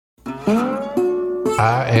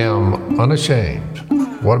I am unashamed.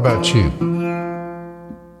 What about you?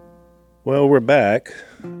 Well, we're back,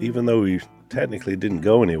 even though we technically didn't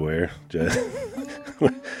go anywhere.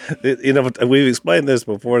 We've explained this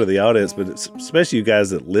before to the audience, but it's, especially you guys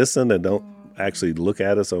that listen and don't actually look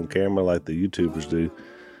at us on camera like the YouTubers do.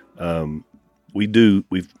 We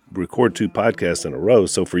record 2 podcasts in a row.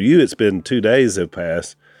 So for you, it's been 2 days have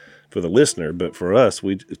passed for the listener, but for us,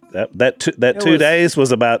 that 2 days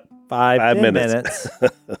was about 5 minutes.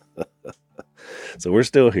 So we're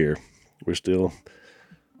still here. We're still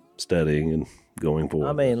studying and going forward.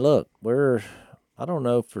 I mean, look, I don't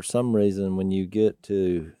know, for some reason, when you get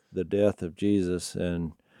to the death of Jesus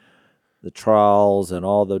and the trials and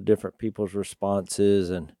all the different people's responses,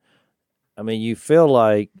 and I mean, you feel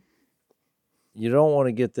like you don't want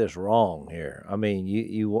to get this wrong here. I mean,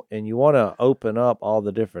 you want to open up all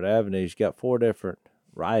the different avenues. You got 4 different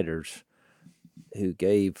writers who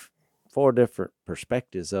gave 4 different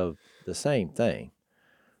perspectives of the same thing.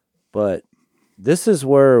 But this is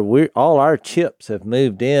where all our chips have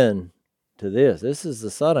moved in to this. This is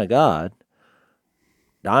the Son of God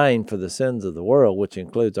dying for the sins of the world, which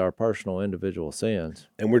includes our personal individual sins.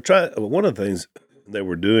 And one of the things that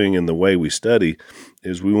we're doing in the way we study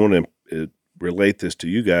is we want to relate this to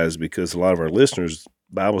you guys, because a lot of our listeners,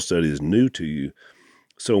 Bible study is new to you.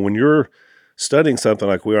 So when you're studying something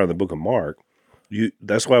like we are in the book of Mark,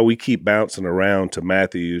 that's why we keep bouncing around to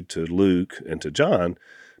Matthew, to Luke, and to John,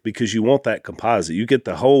 because you want that composite. You get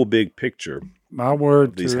the whole big picture. My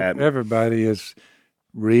word to everybody is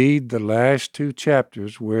read the last 2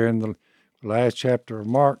 chapters. We're in the last chapter of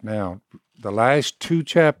Mark now. The last 2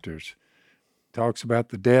 chapters talks about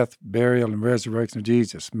the death, burial, and resurrection of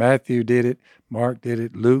Jesus. Matthew did it, Mark did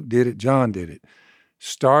it, Luke did it, John did it.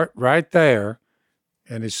 Start right there,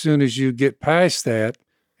 and as soon as you get past that,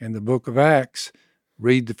 in the book of Acts,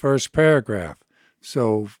 read the first paragraph.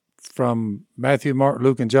 So from Matthew, Mark,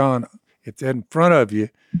 Luke, and John, if they're in front of you,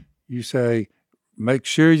 you say, make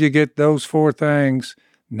sure you get those 4 things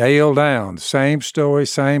nailed down. Same story,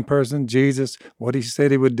 same person, Jesus, what he said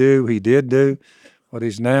he would do, he did do. What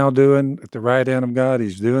he's now doing at the right hand of God,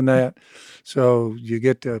 he's doing that. So you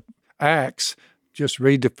get to Acts, just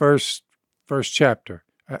read the first chapter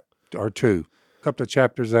or 2, a couple of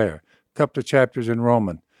chapters there, a couple of chapters in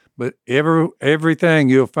Romans. But everything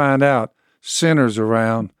you'll find out centers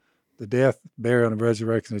around the death, burial, and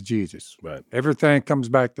resurrection of Jesus. Right. Everything comes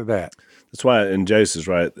back to that. That's why, and Jace is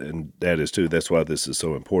right, and Dad is too. That's why this is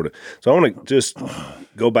so important. So I want to just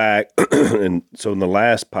go back. And so in the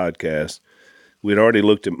last podcast, we'd already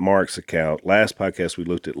looked at Mark's account. Last podcast, we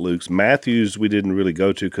looked at Luke's. Matthew's we didn't really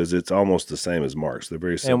go to because it's almost the same as Mark's. They're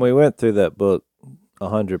very similar. And we went through that book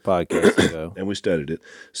 100 podcasts ago. And we studied it.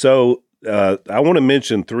 So I want to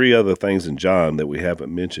mention 3 other things in John that we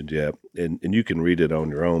haven't mentioned yet, and you can read it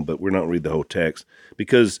on your own, but we're not read the whole text,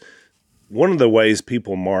 because one of the ways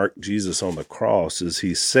people mark Jesus on the cross is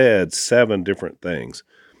he said 7 different things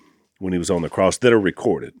when he was on the cross that are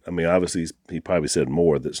recorded. I mean, obviously, he probably said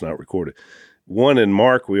more that's not recorded. One in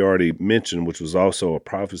Mark we already mentioned, which was also a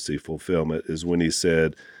prophecy fulfillment, is when he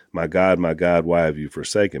said, my God, why have you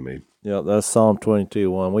forsaken me? Yeah, that's Psalm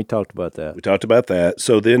 22:1. We talked about that.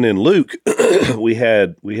 So then in Luke, we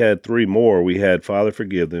had 3 more. We had, Father,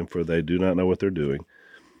 forgive them, for they do not know what they're doing.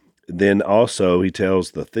 Then also he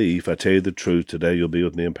tells the thief, I tell you the truth, today you'll be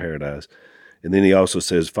with me in paradise. And then he also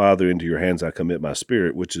says, Father, into your hands I commit my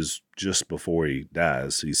spirit, which is just before he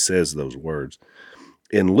dies. He says those words.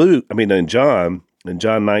 In John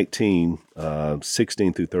 19,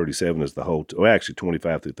 16 through 37 is the whole, actually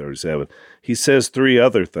 25 through 37, he says 3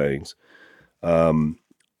 other things.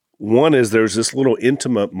 One is there's this little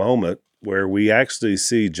intimate moment where we actually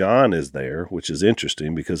see John is there, which is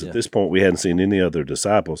interesting because at this point we hadn't seen any other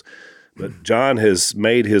disciples. But John has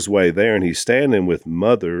made his way there, and he's standing with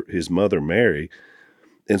his mother Mary.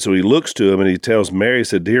 And so he looks to him and he tells Mary, he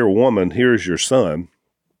said, dear woman, here's your son.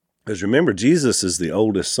 Because remember, Jesus is the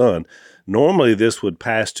oldest son. Normally, this would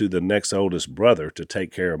pass to the next oldest brother to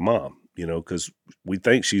take care of mom, because we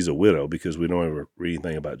think she's a widow because we don't ever read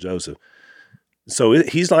anything about Joseph. So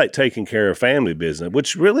he's like taking care of family business,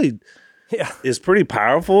 which really is pretty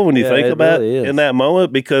powerful when you think about it in that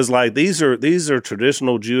moment, because like these are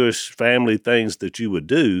traditional Jewish family things that you would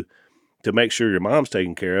do to make sure your mom's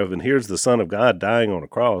taken care of. And here's the Son of God dying on a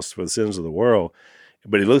cross for the sins of the world.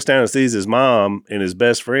 But he looks down and sees his mom and his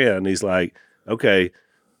best friend. He's like, okay,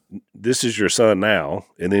 this is your son now.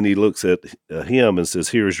 And then he looks at him and says,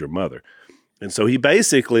 here's your mother. And so he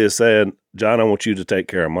basically is saying, John, I want you to take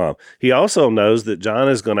care of mom. He also knows that John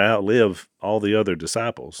is going to outlive all the other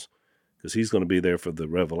disciples because he's going to be there for the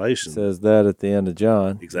revelation. It says that at the end of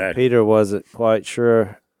John. Exactly. Peter wasn't quite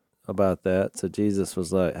sure about that, so Jesus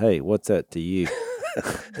was like, "Hey, what's that to you?"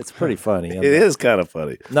 It's pretty funny. It is kind of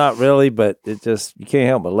funny. Not really, but it just, you can't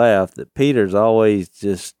help but laugh that Peter's always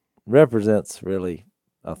just represents really,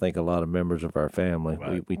 I think, a lot of members of our family.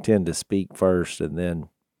 Right. We tend to speak first and then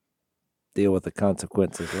deal with the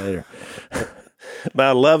consequences later. But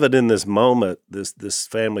I love it in this moment, this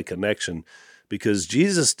family connection, because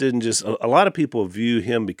Jesus didn't just, a lot of people view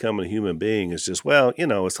him becoming a human being as just, well,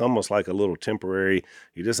 it's almost like a little temporary,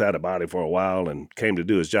 he just had a body for a while and came to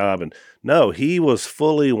do his job. And no, he was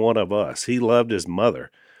fully one of us. He loved his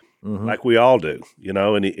mother like we all do,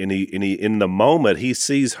 and he in the moment he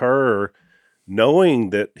sees her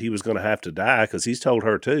knowing that he was going to have to die because he's told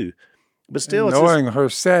her too, but still and knowing her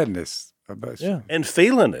sadness. And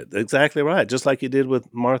feeling it. Exactly right. Just like he did with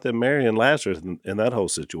Martha and Mary and Lazarus in that whole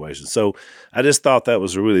situation. So I just thought that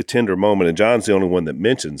was a really tender moment. And John's the only one that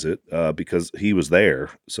mentions it because he was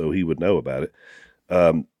there, so he would know about it.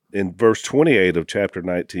 In verse 28 of chapter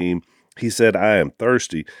 19, he said, "I am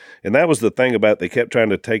thirsty." And that was the thing about, they kept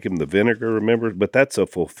trying to take him the vinegar, remember? But that's a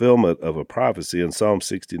fulfillment of a prophecy in Psalm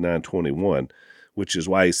 69:21, which is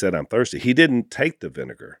why he said, "I'm thirsty." He didn't take the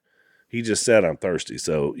vinegar. He just said, "I'm thirsty."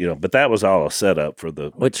 So, but that was all a setup for the...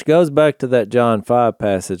 Which goes back to that John 5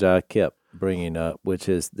 passage I kept bringing up, which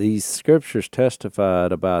is these scriptures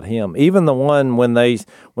testified about him. Even the one when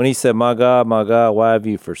he said, my God, why have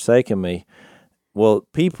you forsaken me?" Well,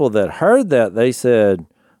 people that heard that, they said,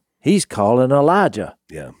 he's calling Elijah.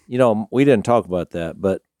 Yeah. We didn't talk about that,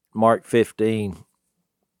 but Mark 15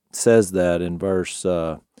 says that in verse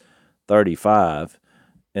 35.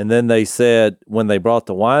 And then they said, when they brought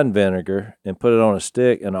the wine vinegar and put it on a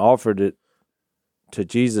stick and offered it to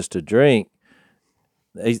Jesus to drink,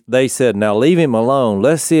 they said, "Now leave him alone.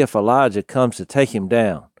 Let's see if Elijah comes to take him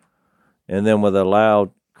down." And then with a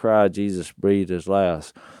loud cry, Jesus breathed his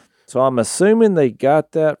last. So I'm assuming they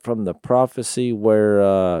got that from the prophecy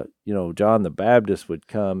where, John the Baptist would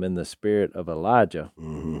come in the spirit of Elijah.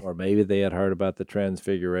 Or maybe they had heard about the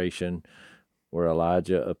transfiguration where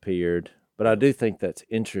Elijah appeared. But I do think that's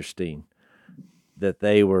interesting that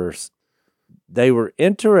they were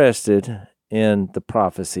interested in the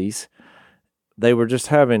prophecies. They were just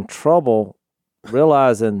having trouble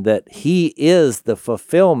realizing that he is the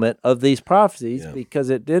fulfillment of these prophecies because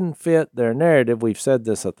it didn't fit their narrative. We've said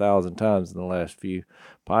this 1,000 times in the last few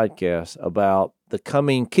podcasts about the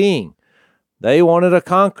coming king. They wanted a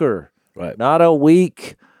conqueror, right? Not a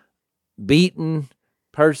weak, beaten,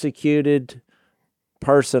 persecuted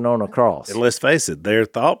person on a cross. And let's face it, their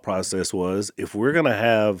thought process was, if we're going to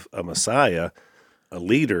have a Messiah, a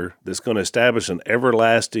leader that's going to establish an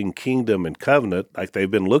everlasting kingdom and covenant like they've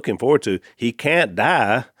been looking forward to, he can't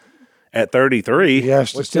die at 33. He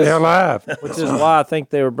has to stay alive. Which is why I think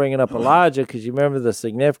they were bringing up Elijah, because you remember the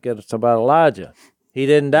significance about Elijah. He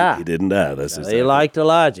didn't die. He didn't die. That's exactly. They liked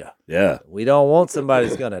Elijah. Yeah. We don't want somebody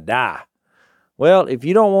that's going to die. Well, if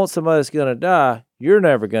you don't want somebody that's going to die, you're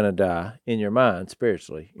never going to die in your mind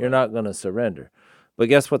spiritually. You're not going to surrender. But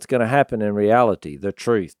guess what's going to happen in reality? The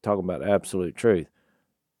truth, talking about absolute truth.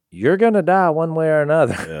 You're going to die one way or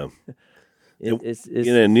another. Yeah. It's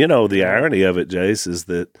and the irony of it, Jace, is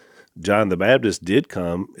that John the Baptist did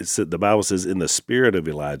come. The Bible says in the spirit of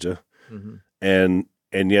Elijah, and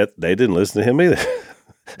yet they didn't listen to him either.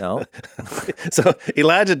 No. So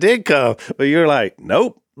Elijah did come, but you're like,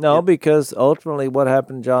 nope. No, because ultimately what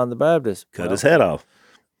happened to John the Baptist? Cut his head off.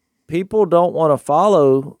 People don't want to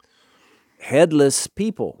follow headless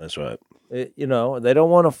people. That's right. They don't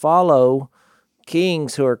want to follow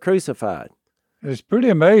kings who are crucified. It's pretty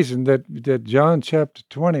amazing that John chapter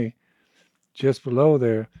 20, just below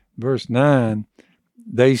there, verse 9,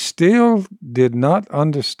 they still did not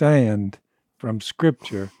understand from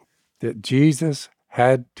Scripture that Jesus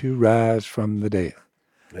had to rise from the dead.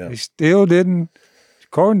 Yeah. They still didn't.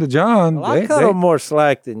 According to John, well, I cut them more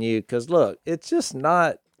slack than you because, look, it's just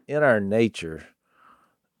not in our nature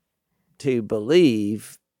to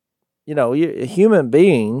believe, human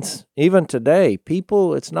beings, even today,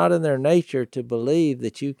 people, it's not in their nature to believe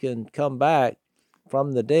that you can come back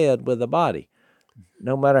from the dead with a body,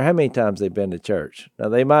 no matter how many times they've been to church. Now,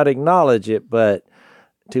 they might acknowledge it, but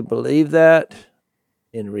to believe that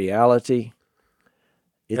in reality,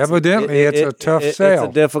 evidently, it's a tough sell.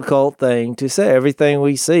 It's a difficult thing to say. Everything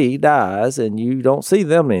we see dies, and you don't see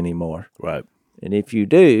them anymore. Right. And if you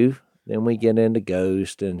do, then we get into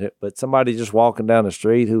ghosts. But somebody just walking down the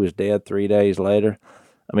street who was dead 3 days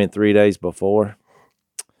before.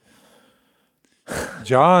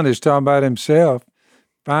 John is talking about himself.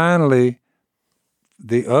 Finally,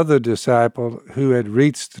 the other disciple who had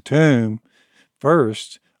reached the tomb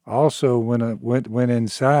first also went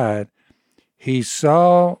inside. He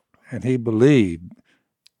saw and he believed.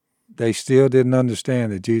 They still didn't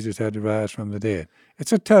understand that Jesus had to rise from the dead.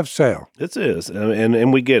 It's a tough sell. It is,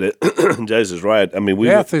 and we get it. Jason's right. I mean,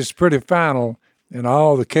 death is pretty final in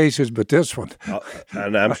all the cases, but this one.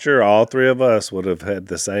 And I'm sure all three of us would have had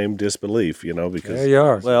the same disbelief, because there you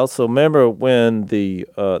are. Well, so remember when the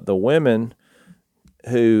women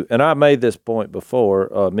who, and I made this point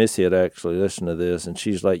before, Missy had actually listened to this, and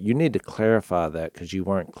she's like, you need to clarify that because you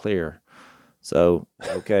weren't clear. So,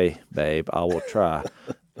 okay, babe, I will try.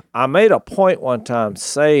 I made a point one time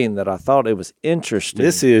saying that I thought it was interesting.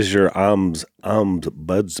 This is your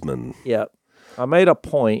ombudsman. Yeah. I made a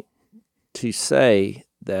point to say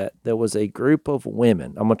that there was a group of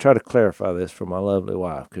women. I'm going to try to clarify this for my lovely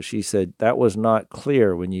wife because she said that was not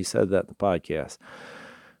clear when you said that in the podcast.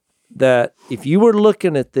 That if you were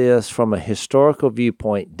looking at this from a historical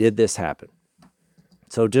viewpoint, did this happen?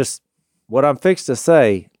 So just what I'm fixed to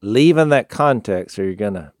say, leave in that context or you're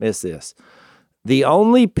going to miss this. The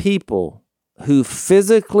only people who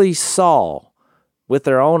physically saw with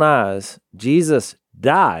their own eyes Jesus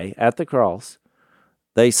die at the cross,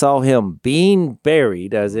 they saw him being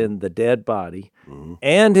buried, as in the dead body,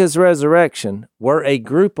 and his resurrection, were a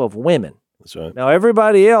group of women. That's right. Now,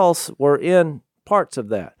 everybody else were in parts of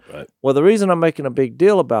that. Right. Well, the reason I'm making a big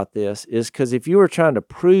deal about this is because if you were trying to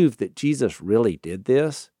prove that Jesus really did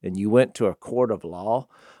this and you went to a court of law,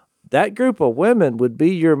 that group of women would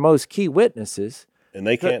be your most key witnesses. And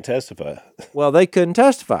they can't testify. Well, they couldn't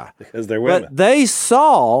testify. Because they're women. But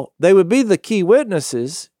they would be the key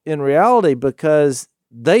witnesses in reality because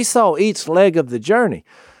they saw each leg of the journey.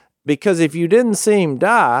 Because if you didn't see him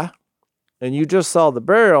die and you just saw the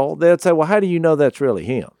burial, they'd say, well, how do you know that's really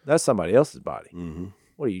him? That's somebody else's body. Mm-hmm.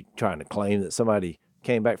 What are you trying to claim, that somebody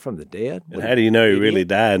came back from the dead? And how do you know he really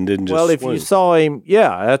died and didn't just Well, if swim? you saw him,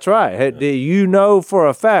 yeah, that's right. Do you know for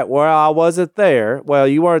a fact, well, I wasn't there. Well,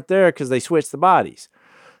 you weren't there because they switched the bodies.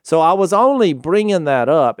 So I was only bringing that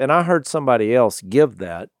up, and I heard somebody else give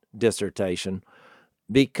that dissertation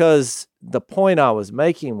because the point I was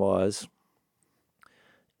making was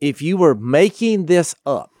if you were making this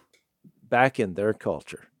up back in their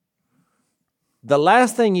culture, the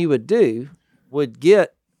last thing you would do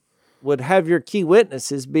would have your key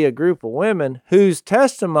witnesses be a group of women whose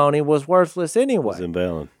testimony was worthless anyway. It's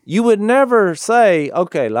invalid. You would never say,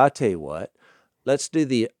 okay, I'll tell you what, let's do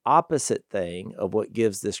the opposite thing of what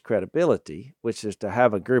gives this credibility, which is to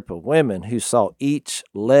have a group of women who saw each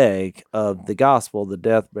leg of the gospel, the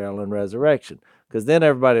death, burial, and resurrection. Because then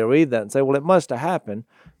everybody will read that and say, well, it must have happened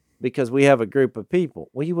because we have a group of people.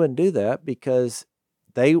 Well, you wouldn't do that because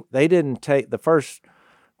they didn't take the first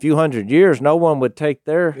few hundred years, no one would take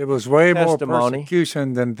their It was way testimony. more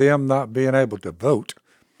persecution than them not being able to vote.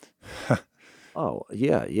 Oh,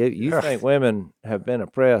 yeah. You think women have been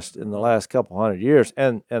oppressed in the last couple hundred years,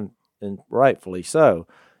 and rightfully so.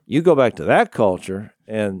 You go back to that culture,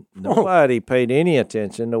 and nobody paid any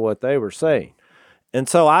attention to what they were saying. And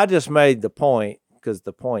so I just made the point, because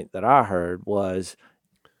the point that I heard was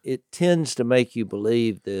it tends to make you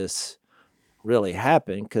believe this really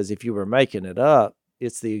happened, because if you were making it up,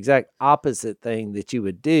 it's the exact opposite thing that you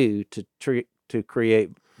would do to create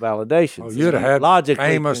validation. Oh, you'd have had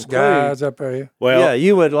famous guys up there. Well, yeah,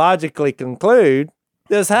 you would logically conclude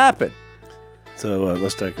this happened. So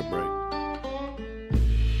let's take a break.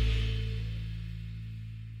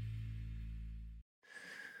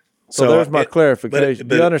 So there's my clarification.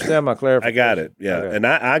 Do you understand my clarification? I got it, yeah. Okay. And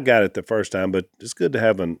I got it the first time, but it's good to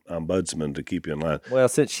have an ombudsman to keep you in line. Well,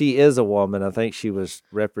 since she is a woman, I think she was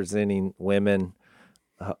representing women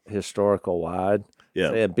historical wide.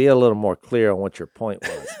 Yeah. So be a little more clear on what your point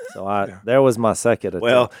was. So there was my second attempt.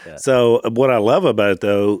 Well, so what I love about it,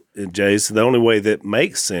 though, Jace, the only way that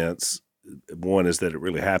makes sense, one, is that it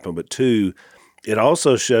really happened, but two, it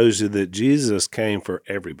also shows you that Jesus came for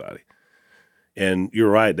everybody. And you're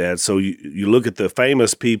right, Dad. So you look at the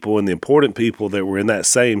famous people and the important people that were in that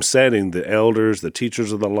same setting, the elders, the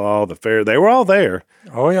teachers of the law, the Pharisees, they were all there.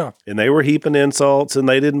 Oh, yeah. And they were heaping insults, and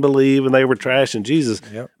they didn't believe, and they were trashing Jesus.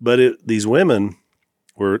 Yep. But these women,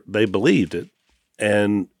 they believed it.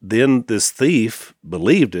 And then this thief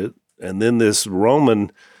believed it. And then this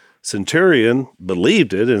Roman centurion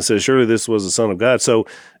believed it and said, surely this was the Son of God. So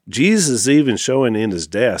Jesus even showing in his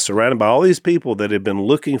death, surrounded by all these people that had been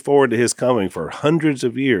looking forward to his coming for hundreds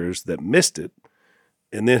of years that missed it.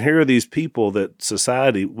 And then here are these people that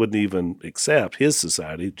society wouldn't even accept, his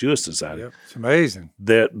society, Jewish society. Yep. It's amazing.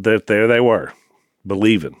 That there they were,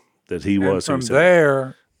 believing that he was from himself.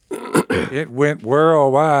 there, it went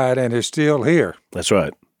worldwide and is still here. That's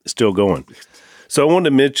right. It's still going. So I wanted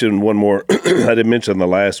to mention one more. I didn't mention the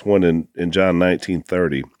last one in John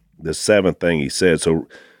 19:30, the seventh thing he said. So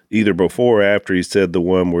either before or after he said the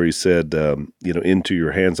one where he said, into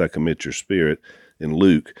your hands I commit your spirit in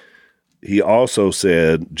Luke, he also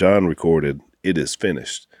said, John recorded, it is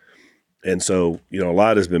finished. And so, a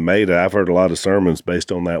lot has been made. I've heard a lot of sermons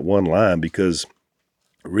based on that one line because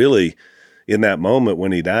really in that moment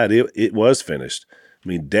when he died, it was finished. I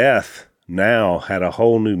mean, death now had a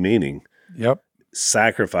whole new meaning. Yep.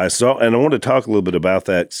 Sacrifice. So, and I want to talk a little bit about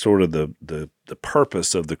that, sort of the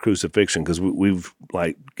purpose of the crucifixion, because we've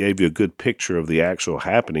gave you a good picture of the actual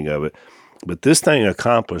happening of it. But this thing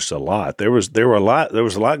accomplished a lot. There was a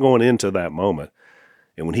lot going into that moment.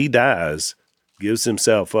 And when he dies, gives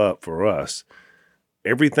himself up for us,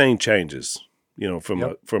 everything changes,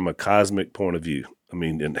 from a cosmic point of view. I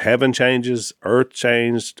mean, and heaven changes, earth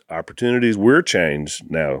changed, opportunities, we're changed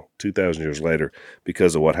now 2,000 years later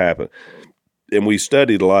because of what happened. And we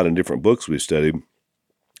studied a lot in different books we've studied.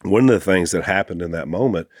 One of the things that happened in that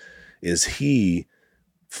moment is he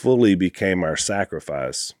fully became our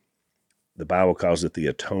sacrifice. The Bible calls it the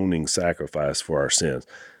atoning sacrifice for our sins.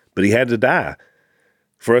 But he had to die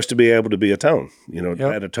for us to be able to be atoned,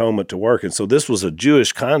 that atonement to work. And so this was a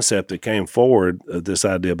Jewish concept that came forward, this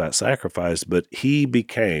idea about sacrifice, but he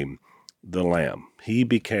became the lamb. He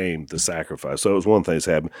became the sacrifice. So it was one thing that's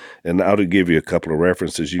happened. And I'll give you a couple of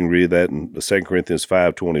references. You can read that in 2 Corinthians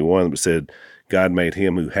 5:21, it said, God made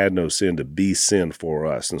him who had no sin to be sin for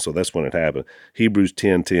us. And so that's when it happened. Hebrews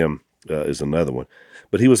 10:10 is another one.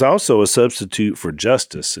 But he was also a substitute for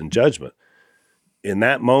justice and judgment. In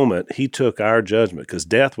that moment, he took our judgment because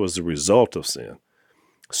death was the result of sin.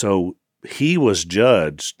 So he was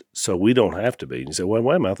judged, so we don't have to be. And you say, well,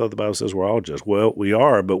 wait a minute, I thought the Bible says we're all judged. Well, we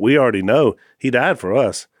are, but we already know he died for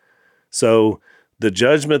us. So the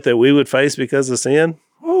judgment that we would face because of sin,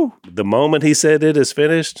 the moment he said it is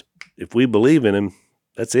finished, if we believe in him,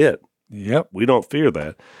 that's it. Yep. We don't fear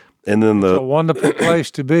that. And then it's a wonderful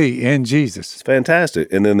place to be in Jesus. It's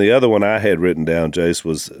fantastic. And then the other one I had written down, Jace,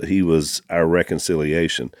 was he was our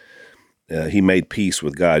reconciliation. He made peace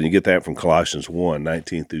with God. You get that from Colossians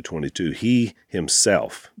 1:19 through 22. He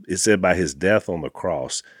himself, it said by his death on the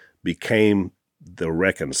cross, became the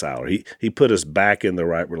reconciler. He put us back in the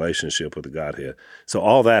right relationship with the Godhead. So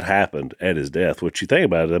all that happened at his death. What you think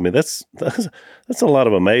about it, I mean, that's a lot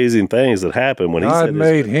of amazing things that happened when God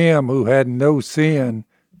made him who had no sin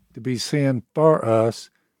to be sin for us,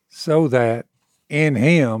 so that in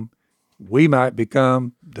him we might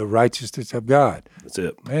become the righteousness of God. That's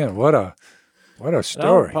it. Man, what a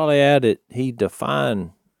story. I'll probably add it. He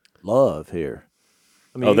defined love here.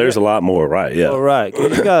 I mean, there's a lot more, right? Yeah. Oh, right.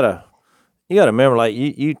 'Cause you gotta remember, like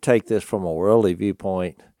you take this from a worldly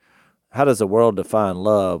viewpoint. How does the world define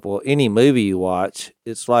love? Well, any movie you watch,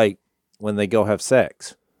 it's like when they go have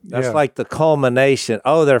sex. That's like the culmination.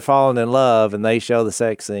 Oh, they're falling in love, and they show the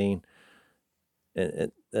sex scene.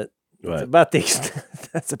 And that's about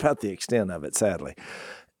the extent of it, sadly.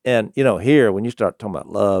 And here when you start talking about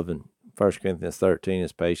love, in 1 Corinthians 13,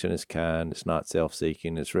 it's patient, it's kind, it's not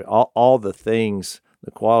self-seeking. It's all the things, the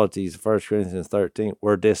qualities of 1 Corinthians 13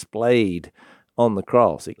 were displayed on the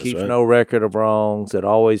cross. It keeps no record of wrongs. It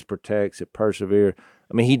always protects. It perseveres.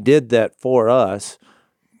 I mean, he did that for us.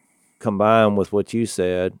 Combined with what you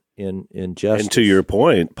said in justice. And to your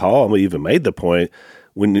point, Paul even made the point,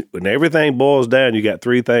 when everything boils down, you got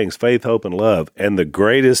three things: faith, hope, and love. And the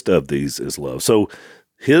greatest of these is love. So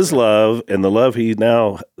his love and the love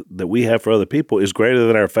that we have for other people is greater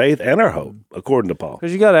than our faith and our hope, according to Paul.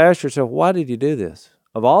 Because you got to ask yourself, why did he do this?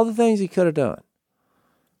 Of all the things he could have done,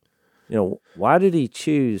 why did he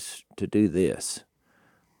choose to do this?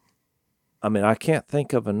 I mean, I can't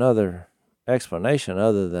think of another explanation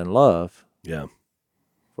other than love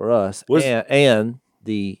for us and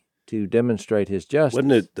to demonstrate his justice.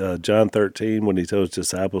 Wasn't it John 13 when he told his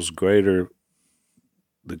disciples,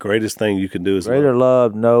 the greatest thing you can do is greater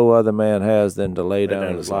love no other man has than to lay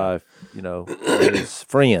down his life, for his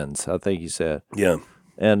friends, I think he said. Yeah.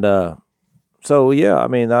 And so, I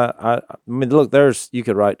mean, look, you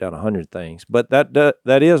could write down 100 things, but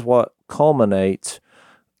that is what culminates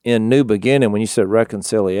in new beginning when you said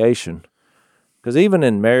reconciliation. Because even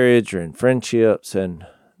in marriage or in friendships, and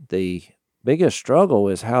the biggest struggle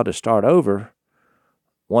is how to start over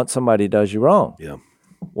once somebody does you wrong. Yeah.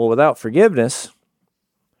 Well, without forgiveness,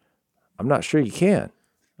 I'm not sure you can.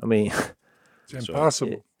 I mean, it's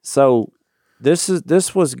impossible. So this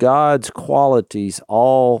was God's qualities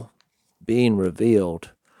all being revealed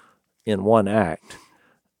in one act.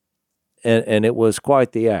 and it was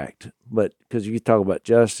quite the act. But because you talk about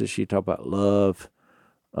justice, you talk about love,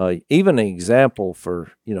 even an example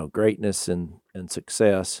for greatness and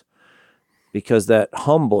success, because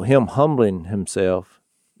him humbling himself,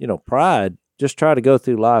 pride. Just try to go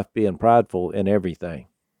through life being prideful in everything.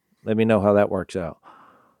 Let me know how that works out.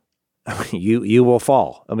 You will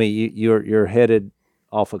fall. I mean, you're headed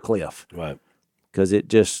off a cliff, right? Because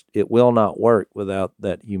it will not work without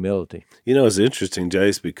that humility. It's interesting,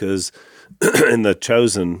 Jace, because in The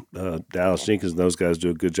Chosen, Dallas Jenkins and those guys do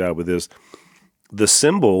a good job with this. The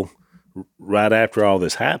symbol right after all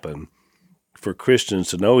this happened for Christians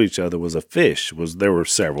to know each other was a fish. There were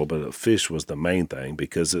several, but a fish was the main thing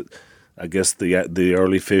because I guess the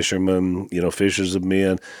early fishermen, fishers of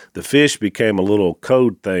men, the fish became a little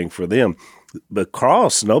code thing for them. The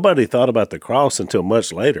cross, nobody thought about the cross until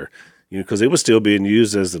much later, because it was still being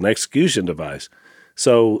used as an execution device.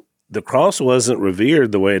 So the cross wasn't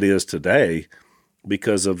revered the way it is today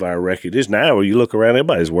because of our recognition. Now, when you look around,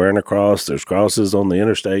 everybody's wearing a cross. There's crosses on the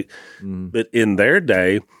interstate. But in their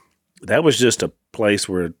day, that was just a place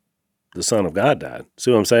where the Son of God died.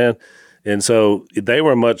 See what I'm saying? And so they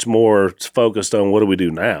were much more focused on what do we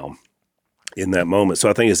do now in that moment. So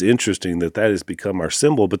I think it's interesting that has become our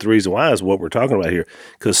symbol. But the reason why is what we're talking about here,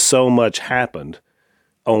 because so much happened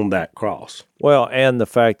on that cross. Well, and the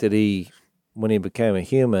fact that when he became a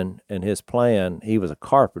human and his plan, he was a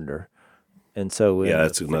carpenter. And so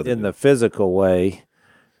in the physical way,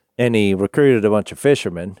 and he recruited a bunch of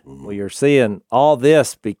fishermen. Well, you're seeing all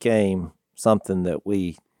this became something that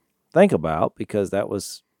we think about because that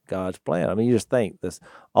was God's plan. I mean, you just think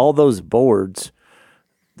all those boards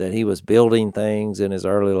that he was building things in his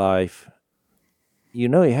early life, he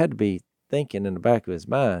had to be thinking in the back of his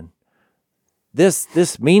mind,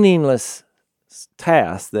 this meaningless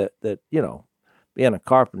task that being a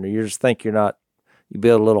carpenter, you just think you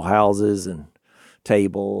build little houses and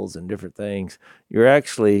tables and different things. You're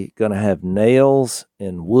actually going to have nails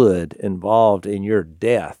and wood involved in your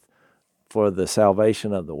death for the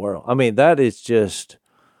salvation of the world. I mean, that is just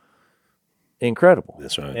incredible.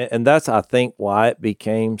 That's right. And that's, I think, why it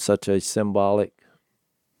became such a symbolic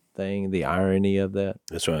thing, the irony of that.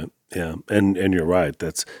 That's right. Yeah. And you're right.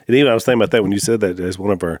 And even I was thinking about that when you said that, as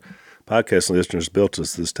one of our podcast listeners built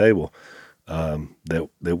us this table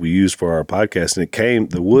that we use for our podcast.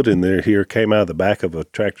 And the wood in here came out of the back of a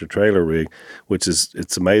tractor trailer rig,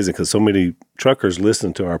 it's amazing because so many truckers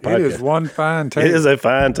listen to our podcast. It is one fine table. It is a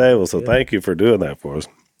fine table. So thank you for doing that for us.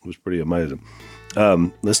 It was pretty amazing.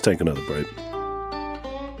 Let's take another break.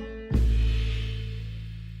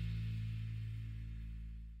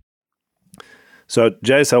 So,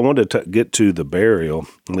 Jace, I wanted to get to the burial,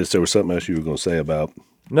 unless there was something else you were going to say about.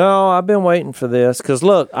 No, I've been waiting for this because,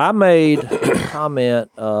 look, I made a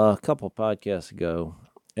comment a couple of podcasts ago,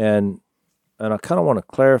 and I kind of want to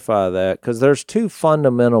clarify that because there's two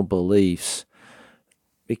fundamental beliefs,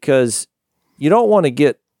 because you don't want to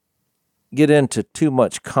get into too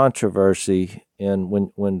much controversy and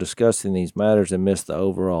when discussing these matters and miss the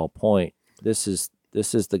overall point. This is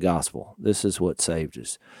the gospel. This is what saved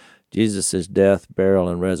us. Jesus' death, burial,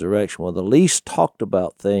 and resurrection. Well, the least talked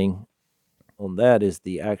about thing on that is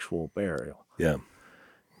the actual burial. Yeah.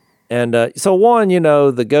 And so one,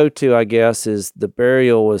 the go-to, I guess, is the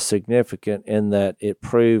burial was significant in that it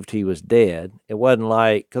proved he was dead. It wasn't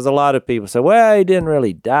because a lot of people say, well, he didn't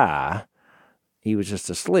really die. He was just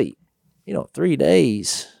asleep. 3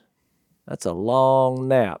 days, that's a long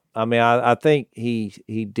nap. I mean, I think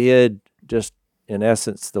he did just, in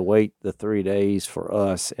essence, wait the 3 days for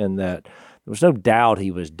us, in that there was no doubt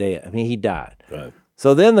he was dead. I mean, he died. Right.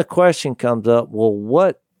 So then the question comes up, well,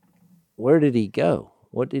 where did he go?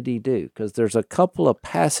 What did he do? Because there's a couple of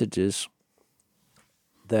passages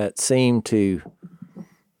that seem to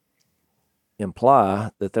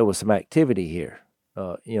imply that there was some activity here.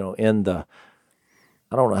 I don't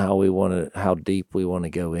know how deep we want to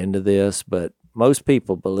go into this, but most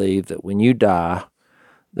people believe that when you die,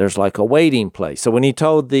 there's like a waiting place. So when he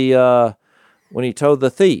told the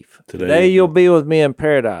thief, today you'll be with me in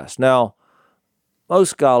paradise. Now,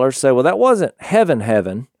 most scholars say, well, that wasn't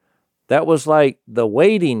heaven. That was like the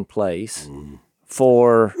waiting place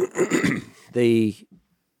for the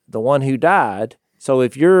one who died. So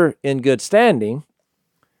if you're in good standing,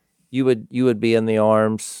 you would be in the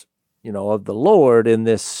arms, of the Lord in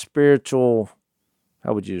this spiritual.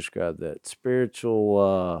 How would you describe that?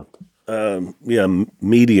 Spiritual.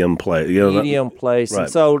 medium place. Medium place. Right.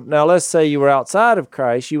 And so now let's say you were outside of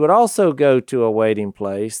Christ, you would also go to a waiting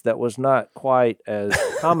place that was not quite as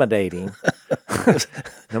accommodating.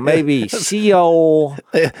 Maybe Sheol.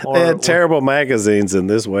 They had terrible magazines in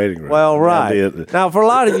this waiting room. Well, right. Now, for a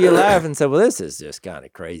lot of you laugh and say, well, this is just kind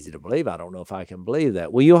of crazy to believe. I don't know if I can believe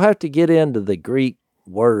that. Well, you'll have to get into the Greek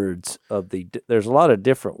words there's a lot of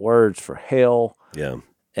different words for hell. Yeah.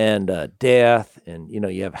 And death, and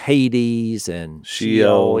you have Hades and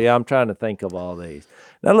Sheol. Yeah, I'm trying to think of all these.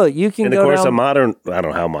 Now, look, you can. And of course, a modern. I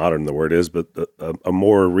don't know how modern the word is, but a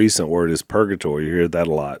more recent word is purgatory. You hear that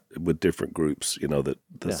a lot with different groups.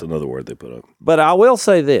 That's another word they put up. But I will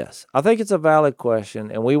say this: I think it's a valid question,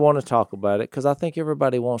 and we want to talk about it because I think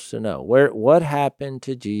everybody wants to know what happened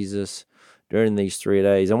to Jesus during these 3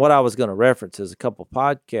 days. And what I was going to reference is a couple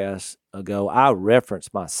podcasts ago. I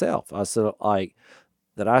referenced myself. I said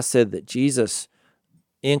I said that Jesus,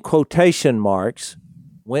 in quotation marks,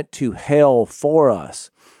 went to hell for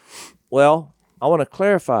us. Well, I want to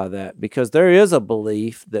clarify that because there is a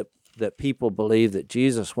belief that people believe that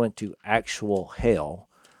Jesus went to actual hell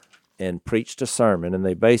and preached a sermon, and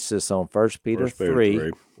they base this on 1 Peter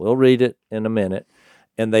 3. We'll read it in a minute.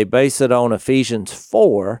 And they base it on Ephesians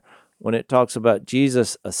 4. When it talks about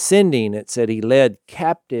Jesus ascending, it said he led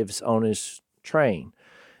captives on his train.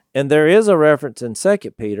 And there is a reference in 2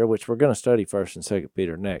 Peter, which we're going to study 1st and 2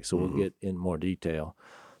 Peter next, so we'll get in more detail,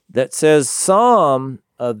 that says some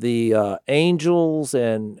of the angels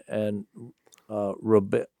and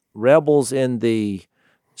rebels in the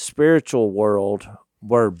spiritual world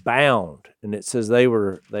were bound. And it says they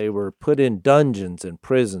were put in dungeons and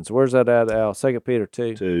prisons. Where's that at, Al? 2 Peter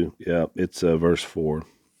 2? 2, yeah. It's verse 4.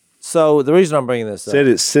 So the reason I'm bringing this up. Said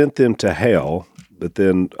it sent them to hell, but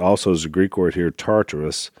then also is a Greek word here,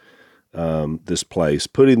 Tartarus, this place,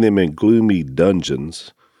 putting them in gloomy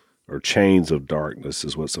dungeons or chains of darkness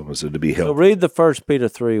is what someone said, to be held. So read the 1 Peter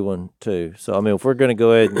 3 one too. So, if we're going to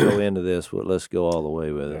go ahead and go into this, let's go all the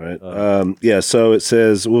way with it. All right. So it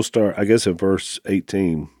says, we'll start, I guess, in verse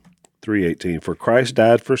 18, 3:18. For Christ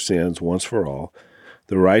died for sins once for all,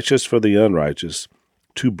 the righteous for the unrighteous,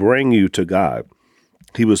 to bring you to God.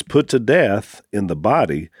 He was put to death in the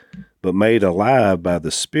body, but made alive by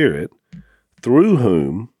the Spirit, through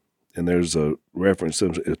whom, and there's a reference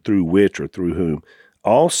through which or through whom,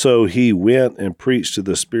 also he went and preached to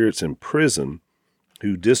the spirits in prison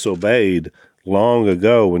who disobeyed long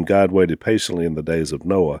ago when God waited patiently in the days of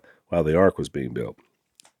Noah while the ark was being built.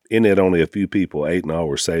 In it, only a few people, 8 in all,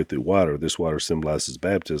 were saved through water. This water symbolizes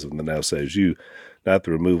baptism that now saves you, not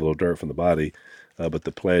the removal of dirt from the body, but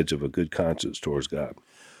the pledge of a good conscience towards God.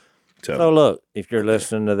 So look, if you're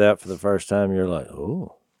listening to that for the first time, you're like,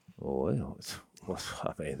 oh, well,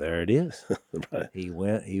 there it is. Right. He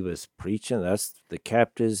was preaching. That's the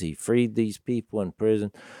captives. He freed these people in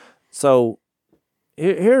prison. So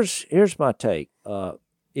here's my take.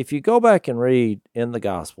 If you go back and read in the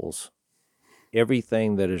Gospels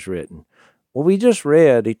everything that is written, well, we just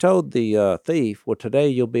read, he told the thief, well, today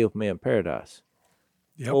you'll be with me in paradise.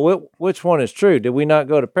 Yep. Well, which one is true? Did we not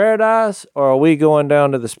go to paradise, or are we going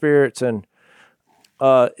down to the spirits? And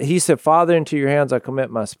he said, Father, into your hands I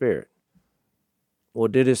commit my spirit. Well,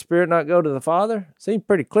 did his spirit not go to the Father? It seemed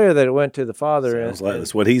pretty clear that it went to the Father. Sounds like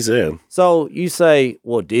that's what he said. So you say,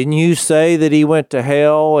 well, didn't you say that he went to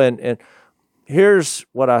hell? And here's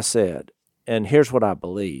what I said, and here's what I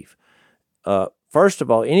believe. First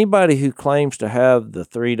of all, anybody who claims to have the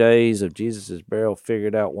 3 days of Jesus' burial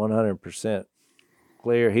figured out 100%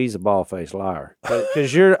 clear, he's a bald-faced liar.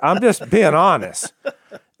 Because I'm just being honest.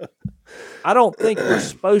 I don't think we're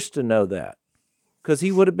supposed to know that, because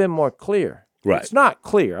he would have been more clear. Right. It's not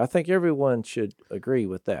clear. I think everyone should agree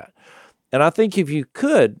with that. And I think if you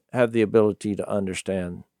could have the ability to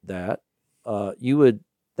understand that, that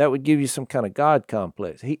would give you some kind of God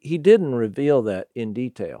complex. He didn't reveal that in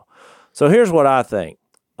detail. So here's what I think.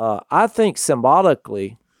 I think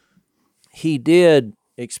symbolically, he did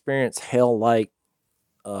experience hell-like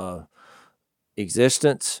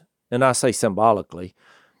existence, and I say symbolically,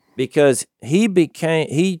 because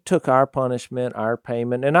he took our punishment, our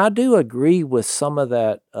payment, and I do agree with some of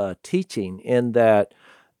that teaching in that,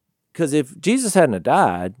 because if Jesus hadn't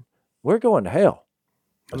died, we're going to hell.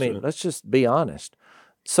 Let's just be honest.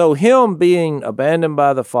 So him being abandoned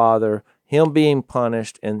by the Father, him being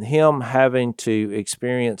punished, and him having to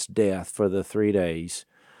experience death for the 3 days,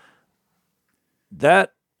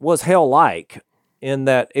 that was hell-like in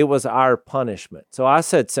that it was our punishment. So I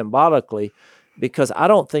said symbolically, because I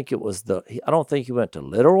don't think he went to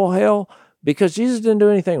literal hell, because Jesus didn't do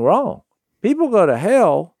anything wrong. People go to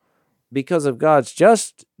hell because of God's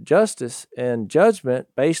justice and judgment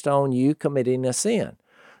based on you committing a sin.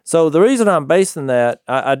 So the reason I'm basing that,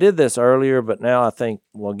 I did this earlier, but now I think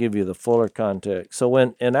we'll give you the fuller context. So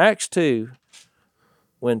in Acts 2,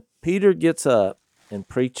 when Peter gets up and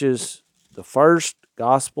preaches the first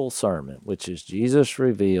gospel sermon, which is Jesus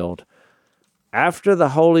revealed, after the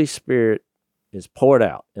Holy Spirit is poured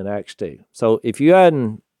out in Acts 2. So if you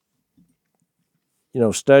hadn't,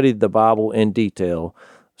 studied the Bible in detail,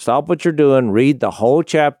 stop what you're doing, read the whole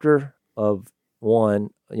chapter of 1,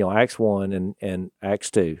 Acts 1 and Acts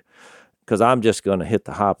 2, because I'm just going to hit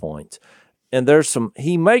the high points. And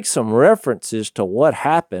he makes some references to what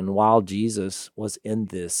happened while Jesus was in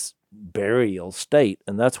this burial state,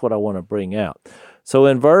 and that's what I want to bring out. So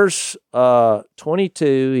in verse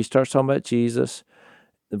 22, he starts talking about Jesus.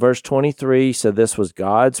 In verse 23, he said this was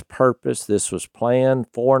God's purpose, this was planned,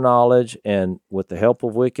 foreknowledge, and with the help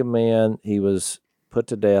of wicked men, he was put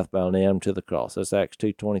to death by nailing him to the cross. That's Acts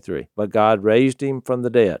 2:23. But God raised him from the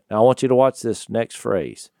dead. Now I want you to watch this next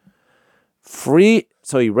phrase.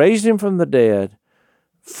 So he raised him from the dead,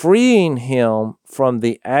 freeing him from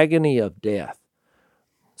the agony of death.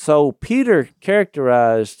 So Peter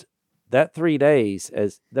characterized that 3 days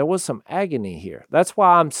as there was some agony here. That's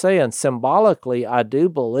why I'm saying symbolically, I do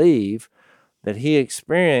believe that he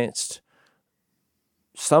experienced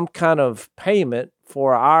some kind of payment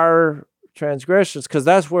for our transgressions, because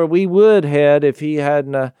that's where we would head if he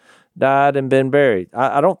hadn't died and been buried.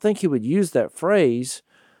 I don't think he would use that phrase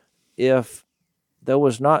if there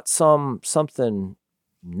was not something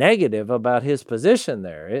negative about his position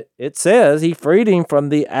there. It says he freed him from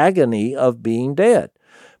the agony of being dead.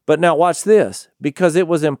 But now watch this, because it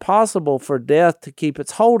was impossible for death to keep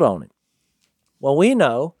its hold on him. Well, we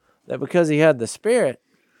know that because he had the Spirit,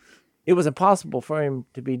 it was impossible for him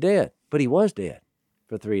to be dead, but he was dead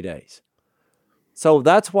for 3 days. So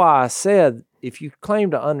that's why I said, if you claim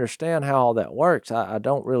to understand how all that works, I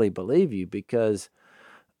don't really believe you, because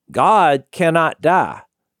God cannot die,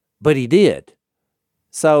 but he did.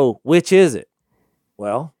 So which is it?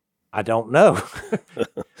 Well, I don't know.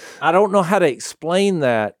 I don't know how to explain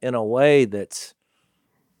that in a way that's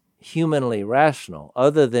humanly rational,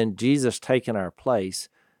 other than Jesus taking our place.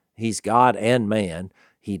 He's God and man.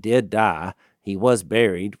 He did die. He was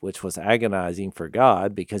buried, which was agonizing for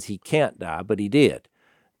God because he can't die, but he did.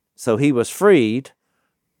 So he was freed.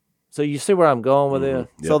 So you see where I'm going with this?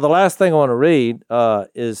 Yep. So the last thing I want to read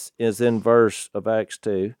is in verse of Acts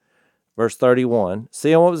 2, verse 31.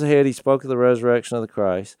 Seeing what was ahead, he spoke of the resurrection of the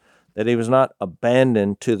Christ, that he was not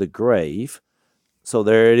abandoned to the grave. So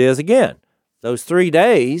there it is again. Those 3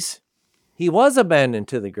 days, he was abandoned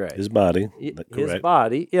to the grave. His body. His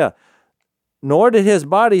body, yeah. Nor did his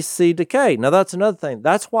body see decay. Now, that's another thing.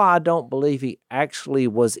 That's why I don't believe he actually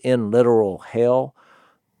was in literal hell,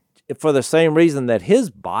 for the same reason that his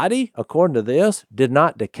body, according to this, did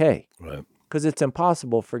not decay. Right. Because it's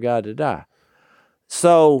impossible for God to die.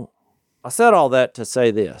 So I said all that to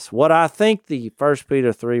say this. What I think the 1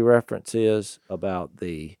 Peter 3 reference is about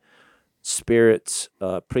the spirits,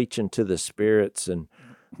 preaching to the spirits, and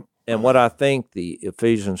what I think the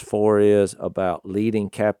Ephesians 4 is about leading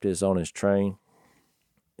captives on his train,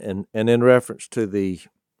 and in reference to the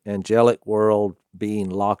angelic world being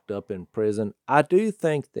locked up in prison, I do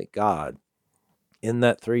think that God, in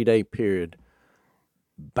that 3-day period,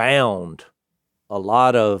 bound a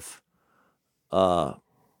lot of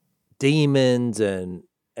demons and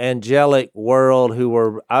angelic world who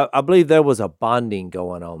were, I believe there was a bonding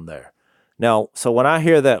going on there. Now, so when I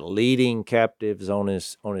hear that leading captives on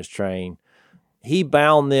his train, he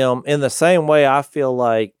bound them in the same way I feel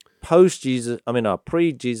like pre-Jesus'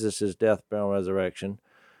 death, burial, and resurrection,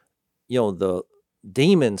 the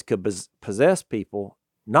demons could possess people,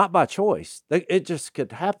 not by choice. It just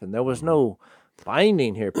could happen. There was no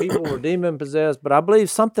binding here. People were demon-possessed, but I believe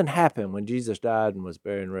something happened when Jesus died and was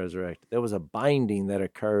buried and resurrected. There was a binding that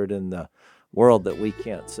occurred in the world that we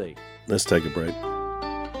can't see. Let's take a break.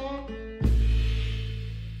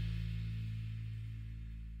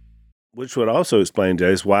 Which would also explain,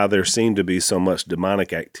 Jace, why there seemed to be so much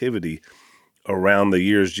demonic activity around the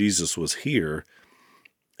years Jesus was here.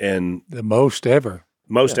 And the most ever.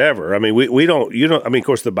 Ever. I mean, we don't, I mean, of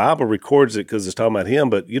course, the Bible records it because it's talking about him,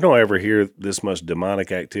 but you don't ever hear this much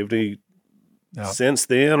demonic activity since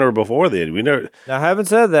then or before then. We never. Now, having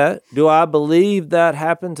said that, do I believe that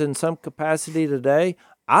happens in some capacity today?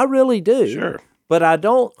 I really do. Sure. But I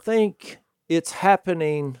don't think it's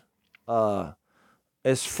happening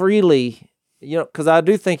as freely, because I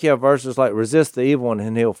do think you have verses like resist the evil one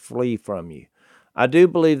and he'll flee from you. I do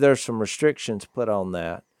believe there's some restrictions put on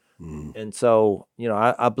that. And so,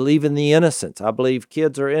 I believe in the innocence. I believe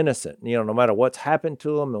kids are innocent, no matter what's happened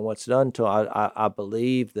to them and what's done to them. I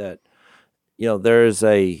believe that, there's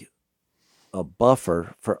a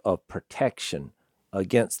buffer of protection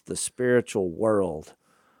against the spiritual world.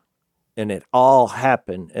 And it all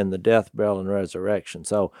happened in the death, burial, and resurrection.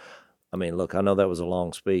 So, look, I know that was a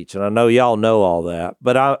long speech, and I know y'all know all that,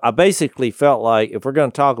 but I basically felt like if we're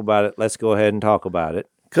going to talk about it, let's go ahead and talk about it.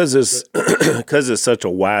 Because it's such a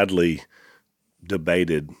widely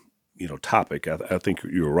debated, topic. I think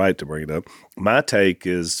you were right to bring it up. My take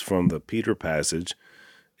is from the Peter passage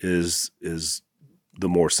is the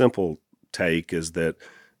more simple take is that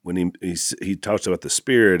when he talks about the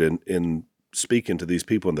Spirit and speaking to these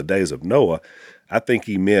people in the days of Noah, I think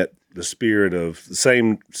he meant the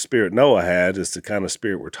same spirit Noah had is the kind of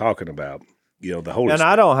spirit we're talking about. The Holy Spirit. And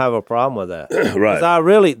I don't have a problem with that.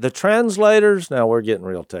 Right. The translators, now we're getting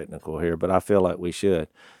real technical here, but I feel like we should.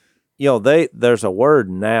 There's a word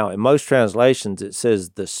now. In most translations, it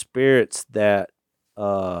says the spirits that,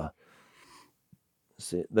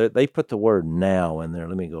 they put the word now in there.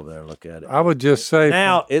 Let me go over there and look at it. I would just say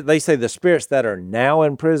now. They say the spirits that are now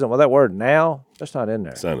in prison. Well, that word now, that's not in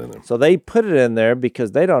there. It's not in there. So they put it in there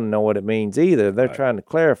because they don't know what it means either. They're trying to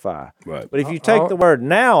clarify. Right. But if you take the word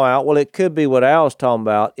now out, well, it could be what Al was talking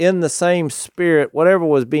about. In the same spirit, whatever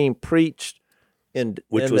was being preached in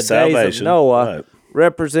the days of Noah, right,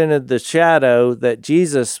 represented the shadow that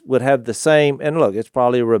Jesus would have the same. And look, it's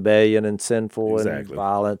probably rebellion and sinful and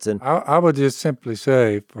violence. And I would just simply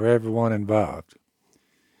say for everyone involved,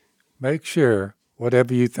 make sure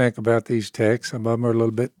whatever you think about these texts, some of them are a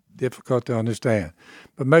little bit difficult to understand,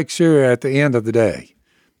 but make sure at the end of the day,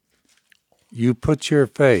 you put your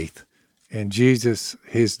faith in Jesus,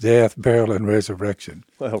 his death, burial, and resurrection.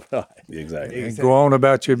 Well, right. Exactly. And go on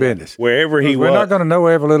about your business. Wherever he was. We're not going to know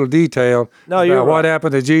every little detail about what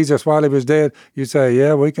happened to Jesus while he was dead. You say,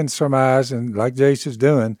 yeah, we can surmise, and like Jason's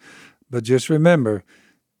doing, but just remember,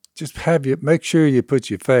 make sure you put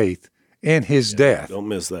your faith in his death. Don't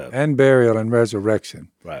miss that. And burial and resurrection.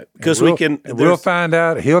 Right. Because we'll find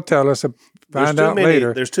out. He'll tell us.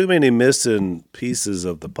 Later. There's too many missing pieces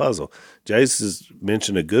of the puzzle. Jason's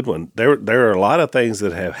mentioned a good one. There are a lot of things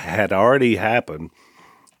that had already happened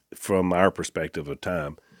from our perspective of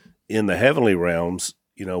time. In the heavenly realms,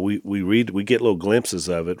 we get little glimpses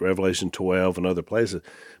of it, Revelation 12 and other places,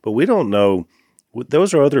 but we don't know.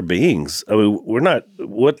 Those are other beings.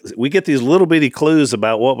 We get these little bitty clues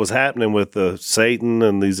about what was happening with Satan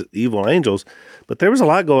and these evil angels, but there was a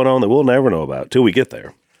lot going on that we'll never know about till we get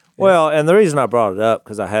there. Well, and the reason I brought it up,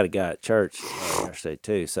 because I had a guy at church yesterday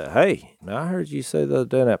too, said, hey, I heard you say the other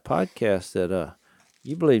day in that podcast that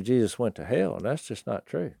you believe Jesus went to hell, and that's just not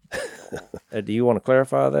true. Do you want to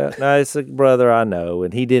clarify that? No, it's a brother I know,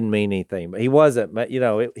 and he didn't mean anything. But he wasn't,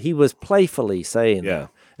 he was playfully saying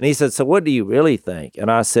that. And he said, so what do you really think?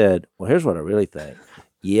 And I said, well, here's what I really think.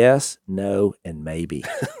 Yes, no, and maybe.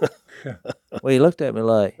 Well, he looked at me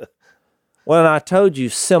like, well, and I told you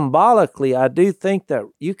symbolically, I do think that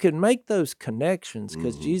you can make those connections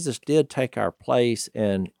because Jesus did take our place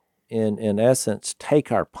and, in essence,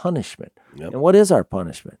 take our punishment. Yep. And what is our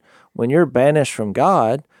punishment? When you're banished from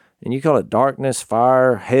God, and you call it darkness,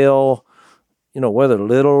 fire, hell, whether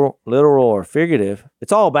literal or figurative,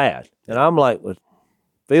 it's all bad. And I'm like with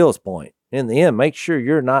Phil's point, in the end, make sure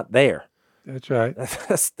you're not there. That's right.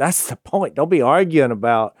 That's the point. Don't be arguing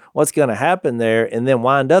about what's going to happen there and then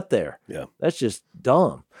wind up there. Yeah. That's just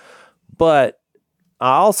dumb. But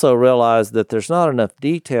I also realize that there's not enough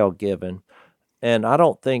detail given, and I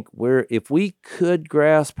don't think if we could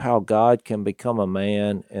grasp how God can become a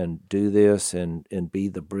man and do this and be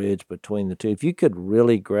the bridge between the two, if you could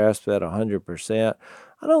really grasp that 100%,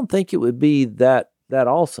 I don't think it would be that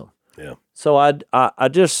awesome. Yeah. So I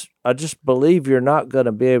just believe you're not going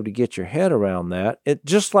to be able to get your head around that. It's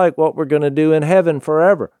just like what we're going to do in heaven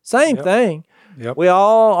forever. Same thing. Yep. We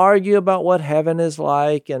all argue about what heaven is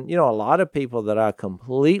like. And, a lot of people that I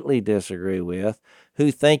completely disagree with who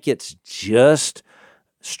think it's just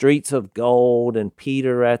streets of gold and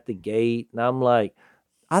Peter at the gate. And I'm like,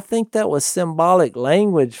 I think that was symbolic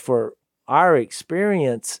language for our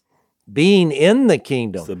experience being in the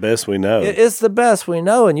kingdom. It's the best we know. It's the best we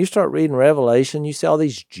know. And you start reading Revelation, you see all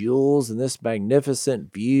these jewels and this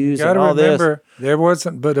magnificent views and all this. You got to remember, there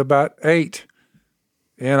wasn't but about 8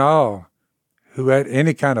 in all who had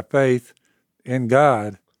any kind of faith in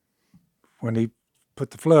God when he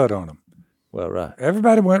put the flood on them. Well, right.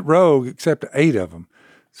 Everybody went rogue except 8 of them.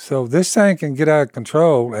 So this thing can get out of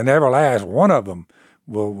control, and every last one of them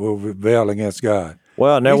will rebel against God.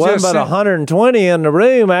 Well, and there wasn't but 120 in the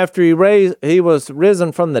room after he was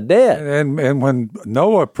risen from the dead. And when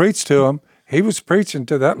Noah preached to him, he was preaching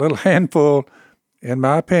to that little handful, in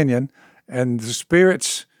my opinion, and the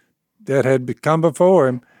spirits that had come before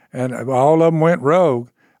him, and all of them went rogue.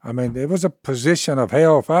 I mean, it was a position of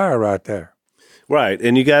hellfire right there. Right,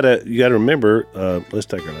 and you gotta remember. Let's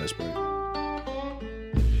take our last break.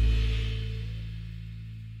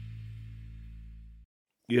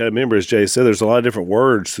 You got to remember, as Jay said, there's a lot of different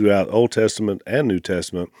words throughout Old Testament and New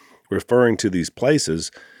Testament referring to these places.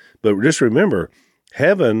 But just remember,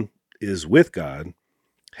 heaven is with God.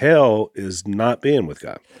 Hell is not being with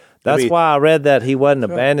God. That's why I read that he wasn't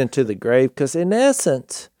abandoned to the grave, because in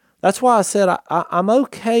essence, that's why I said I'm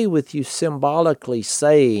okay with you symbolically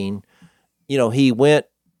saying, he went,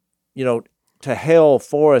 to hell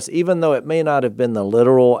for us, even though it may not have been the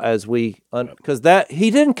literal because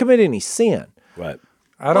he didn't commit any sin. Right.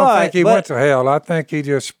 I don't think he went to hell. I think he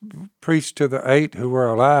just preached to the 8 who were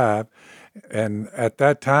alive. And at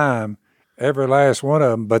that time, every last one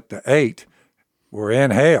of them but the 8 were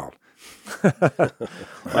in hell.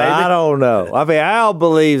 I don't know. I mean, Al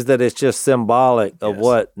believes that it's just symbolic of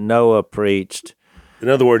what Noah preached. In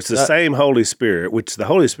other words, the same Holy Spirit, which the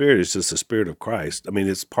Holy Spirit is just the Spirit of Christ. I mean,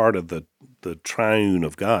 it's part of the triune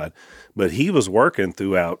of God. But he was working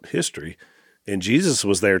throughout history. And Jesus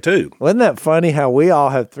was there too. Wasn't that funny how we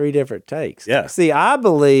all have 3 different takes? Yeah. See, I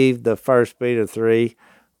believe the 1 Peter 3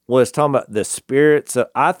 was talking about the spirits.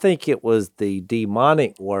 I think it was the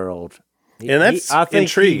demonic world. And that's I think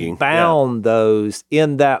intriguing. He bound those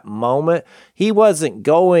in that moment. He wasn't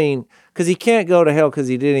going, because he can't go to hell because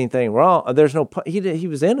he did anything wrong. There's no, he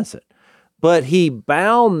was innocent. But he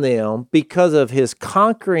bound them because of his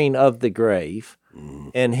conquering of the grave.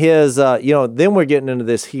 And his, then we're getting into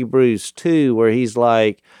this Hebrews 2, where he's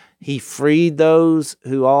like, he freed those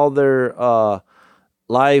who all their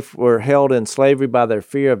life were held in slavery by their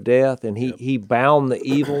fear of death, and he bound the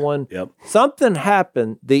evil one. Yep. Something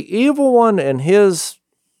happened. The evil one and his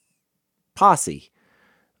posse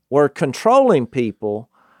were controlling people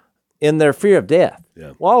in their fear of death.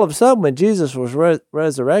 Yeah. Well, all of a sudden, when Jesus was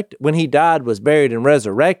resurrected, when he died, was buried, and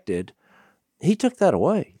resurrected, he took that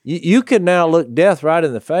away. You can now look death right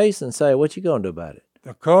in the face and say, what you going to do about it?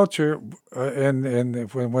 The culture, and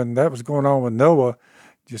when that was going on with Noah,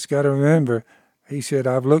 just got to remember, he said,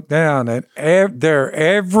 I've looked down, and their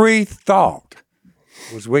every thought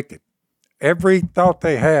was wicked. Every thought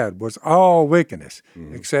they had was all wickedness,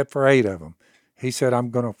 except for 8 of them. He said,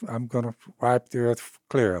 I'm gonna wipe the earth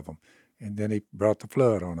clear of them. And then he brought the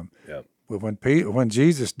flood on them. Yep. But when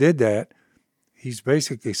Jesus did that, he's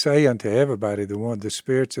basically saying to everybody, the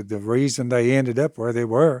spirits of the reason they ended up where they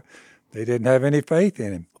were, they didn't have any faith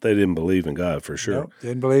in him. They didn't believe in God, for sure. Nope,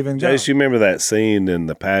 didn't believe in God. Jace, you remember that scene in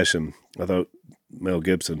The Passion? I thought Mel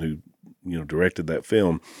Gibson, who directed that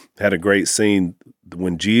film, had a great scene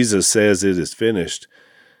when Jesus says it is finished.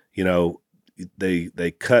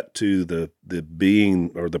 They cut to the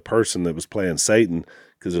being or the person that was playing Satan,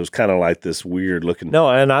 because it was kind of like this weird looking. No,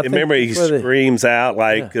 and I remember he screams out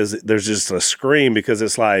because there's just a scream, because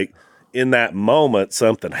it's like in that moment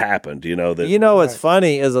something happened. What's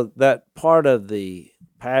funny is that part of the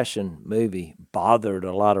Passion movie bothered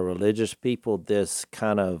a lot of religious people. This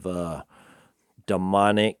kind of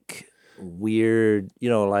demonic, weird,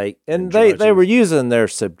 and they were using their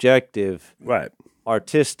subjective, right,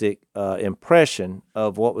 artistic impression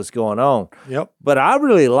of what was going on. Yep. But I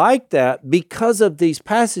really like that because of these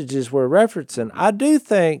passages we're referencing. I do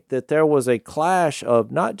think that there was a clash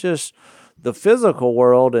of not just the physical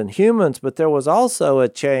world and humans, but there was also a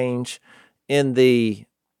change in the,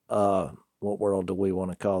 what world do we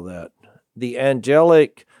want to call that? The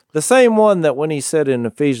angelic, the same one that when he said in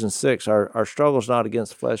Ephesians 6, our struggle's not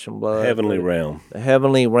against flesh and blood. Heavenly realm. The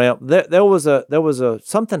heavenly realm. There was a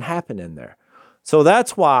something happened in there. So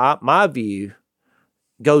that's why my view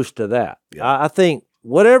goes to that. Yeah. I think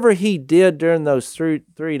whatever he did during those 3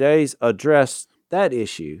 days addressed that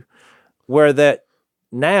issue, where that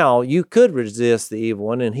now you could resist the evil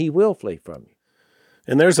one and he will flee from you.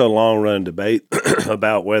 And there's a long run debate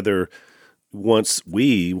about whether once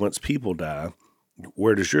people die,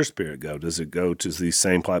 where does your spirit go? Does it go to these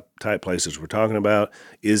same type places we're talking about?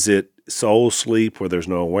 Is it soul sleep where there's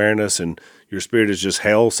no awareness and your spirit is just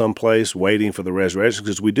held someplace waiting for the resurrection?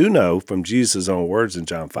 Because we do know from Jesus' own words in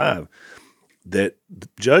John 5 that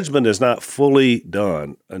judgment is not fully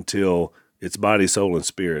done until it's body, soul, and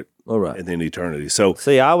spirit, and then eternity. So,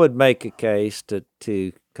 see, I would make a case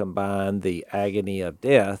to combine the agony of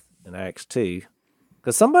death in Acts 2,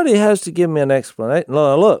 because somebody has to give me an explanation.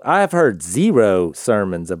 Look, I have heard 0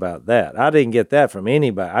 sermons about that. I didn't get that from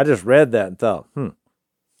anybody. I just read that and thought,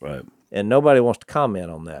 Right. And nobody wants to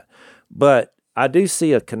comment on that. But I do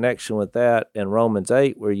see a connection with that in Romans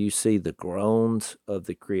 8, where you see the groans of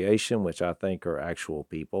the creation, which I think are actual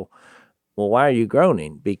people. Well, why are you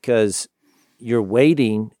groaning? Because you're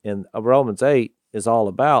waiting, and Romans 8 is all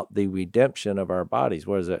about the redemption of our bodies.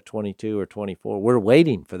 What is that, 22 or 24? We're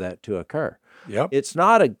waiting for that to occur. Yep. It's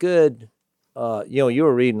not a good, you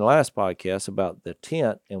were reading the last podcast about the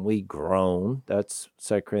tent, and we groan. That's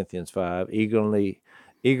 2 Corinthians 5,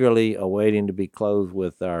 eagerly awaiting to be clothed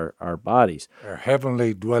with our bodies. Our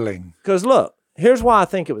heavenly dwelling. Because look, here's why I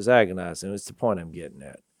think it was agonizing. It's the point I'm getting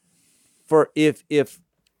at. For if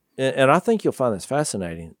and I think you'll find this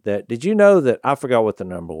fascinating, that did you know that, I forgot what the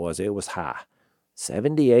number was, it was high.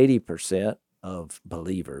 70-80% of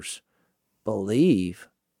believers believe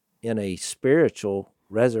in a spiritual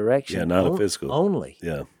resurrection. Yeah, not a physical. Only.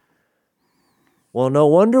 Yeah. Well, no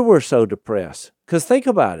wonder we're so depressed. Because think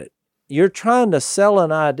about it. You're trying to sell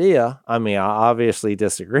an idea. I mean, I obviously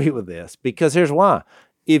disagree with this, because here's why.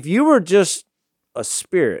 If you were just a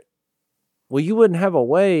spirit, well, you wouldn't have a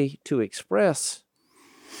way to express.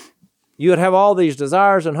 You would have all these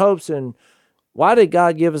desires and hopes. And why did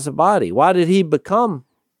God give us a body? Why did he become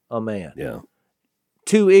a man? Yeah.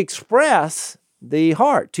 To express the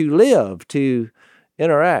heart, to live, to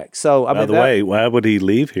interact. So, By the way, why would he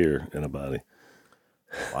leave here in a body?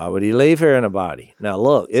 Why would he leave here in a body? Now,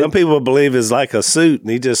 look. Some people believe it's like a suit, and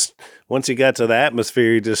he just, once he got to the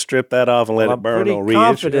atmosphere, he just stripped that off and let it burn on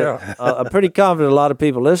reissue. I'm pretty confident a lot of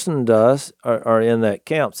people listening to us are in that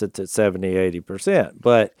camp. It's at 70-80%.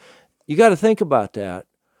 But you got to think about that.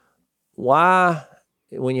 Why,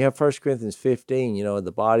 when you have 1 Corinthians 15,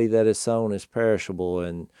 the body that is sown is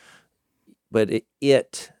perishable, but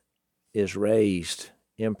it is raised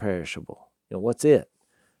imperishable. What's it?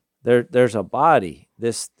 There's a body.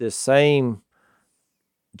 This same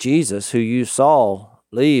Jesus who you saw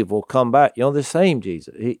leave will come back. The same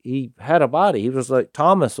Jesus. He had a body. He was like,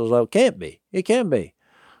 Thomas was like, it can't be.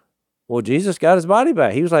 Well, Jesus got his body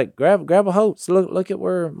back. He was like, grab a hose. Look at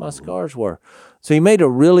where my scars were. So he made a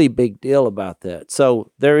really big deal about that.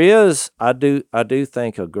 So there is, I do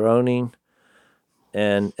think, a groaning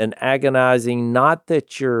and an agonizing. Not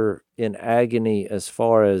that you're in agony as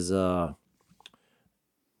far as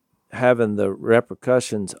having the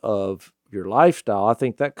repercussions of your lifestyle. I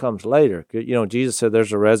think that comes later. Jesus said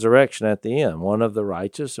there's a resurrection at the end, one of the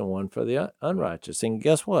righteous and one for the unrighteous. And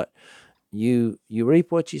guess what? You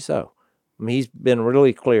reap what you sow. I mean, he's been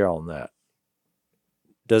really clear on that.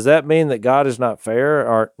 Does that mean that God is not fair?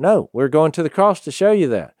 Or no, we're going to the cross to show you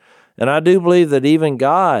that. And I do believe that even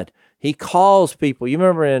God, he calls people. You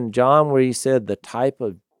remember in John where he said the type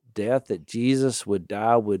of death that Jesus would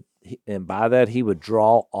die and by that he would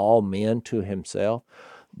draw all men to himself.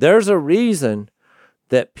 There's a reason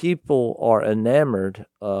that people are enamored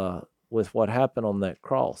with what happened on that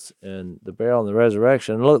cross and the burial and the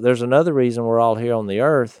resurrection. Look, there's another reason we're all here on the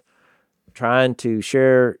earth trying to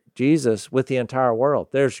share Jesus with the entire world.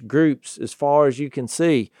 There's groups, as far as you can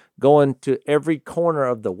see, going to every corner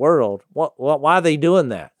of the world. Why are they doing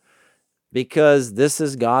that? Because this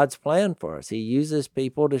is God's plan for us. He uses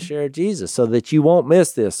people to share Jesus so that you won't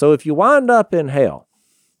miss this. So if you wind up in hell,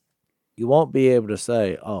 you won't be able to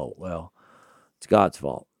say, oh, well, it's God's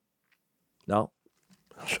fault. No.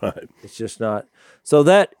 That's right. It's just not. So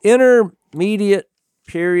that intermediate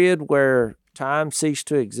period where time ceased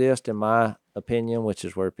to exist, in my opinion, which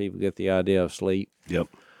is where people get the idea of sleep. Yep.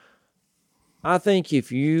 I think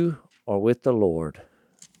if you are with the Lord,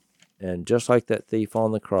 and just like that thief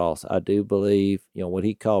on the cross, I do believe, what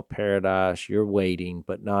he called paradise, you're waiting,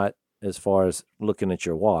 but not as far as looking at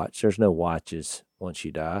your watch. There's no watches once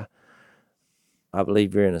you die. I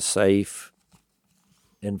believe you're in a safe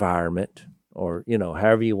environment, or,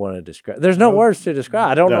 however you want to describe. There's no words to describe.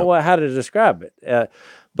 I don't know how to describe it.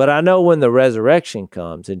 But I know when the resurrection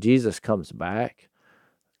comes and Jesus comes back,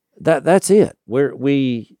 that's it.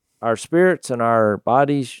 Our spirits and our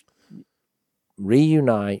bodies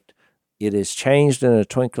reunite. It is changed in a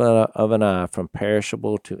twinkling of an eye from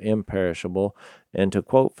perishable to imperishable. And to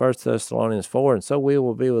quote 1 Thessalonians 4, and so we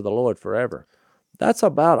will be with the Lord forever. That's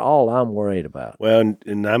about all I'm worried about. Well,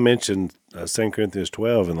 and I mentioned 2 Corinthians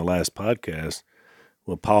 12 in the last podcast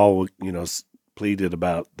when Paul, pleaded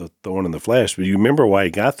about the thorn in the flesh. But you remember why he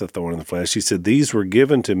got the thorn in the flesh. He said, these were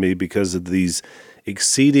given to me because of these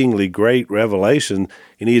exceedingly great revelation.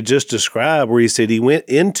 And he had just described where he said he went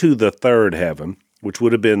into the third heaven, which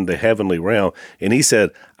would have been the heavenly realm. And he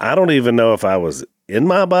said, I don't even know if I was in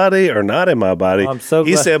my body or not in my body. I'm so glad.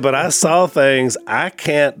 He said, but I saw things I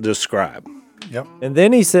can't describe. Yep. And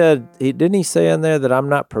then he said, didn't he say in there that I'm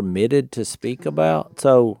not permitted to speak about?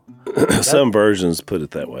 So some versions put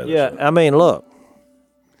it that way. Yeah, right. I mean, look.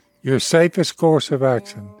 Your safest course of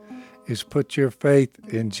action is put your faith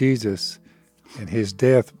in Jesus and his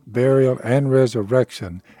death, burial, and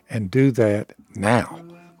resurrection, and do that now.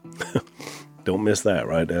 Don't miss that,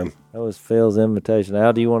 right, Dan? That was Phil's invitation.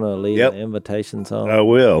 Al, do you want to lead the invitation song? I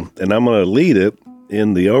will, and I'm going to lead it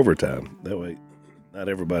in the overtime. That way, not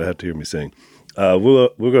everybody have to hear me sing. We're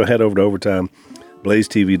going to head over to overtime.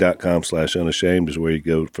 BlazeTV.com/unashamed is where you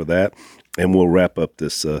go for that, and we'll wrap up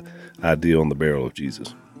this idea on the burial of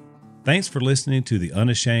Jesus. Thanks for listening to the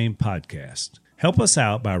Unashamed podcast. Help us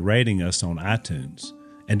out by rating us on iTunes.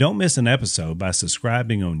 And don't miss an episode by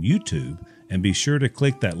subscribing on YouTube, and be sure to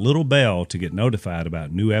click that little bell to get notified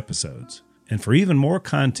about new episodes. And for even more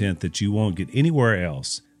content that you won't get anywhere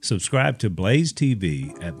else, subscribe to Blaze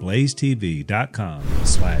TV at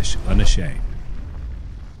blazetv.com/unashamed.